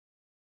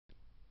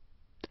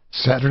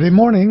Saturday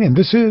morning, and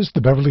this is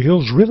the Beverly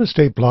Hills Real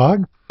Estate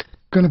blog.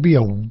 Going to be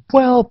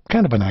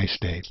kind of a nice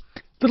day.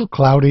 A little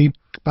cloudy,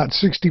 about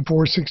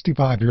 64,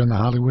 65 here in the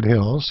Hollywood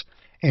Hills,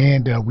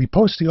 and we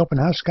post the open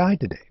house guide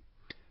today.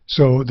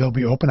 So there'll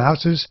be open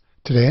houses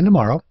today and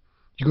tomorrow.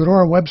 You go to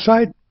our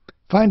website,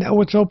 find out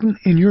what's open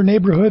in your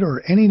neighborhood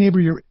or any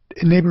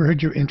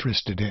neighborhood you're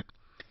interested in.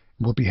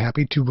 We'll be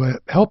happy to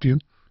help you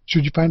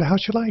should you find a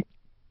house you like.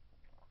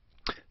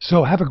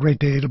 So have a great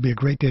day. It'll be a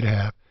great day to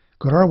have.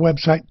 Go to our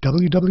website,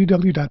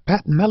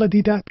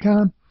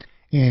 www.patandmelody.com,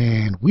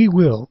 and we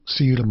will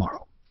see you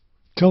tomorrow.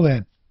 Till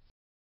then,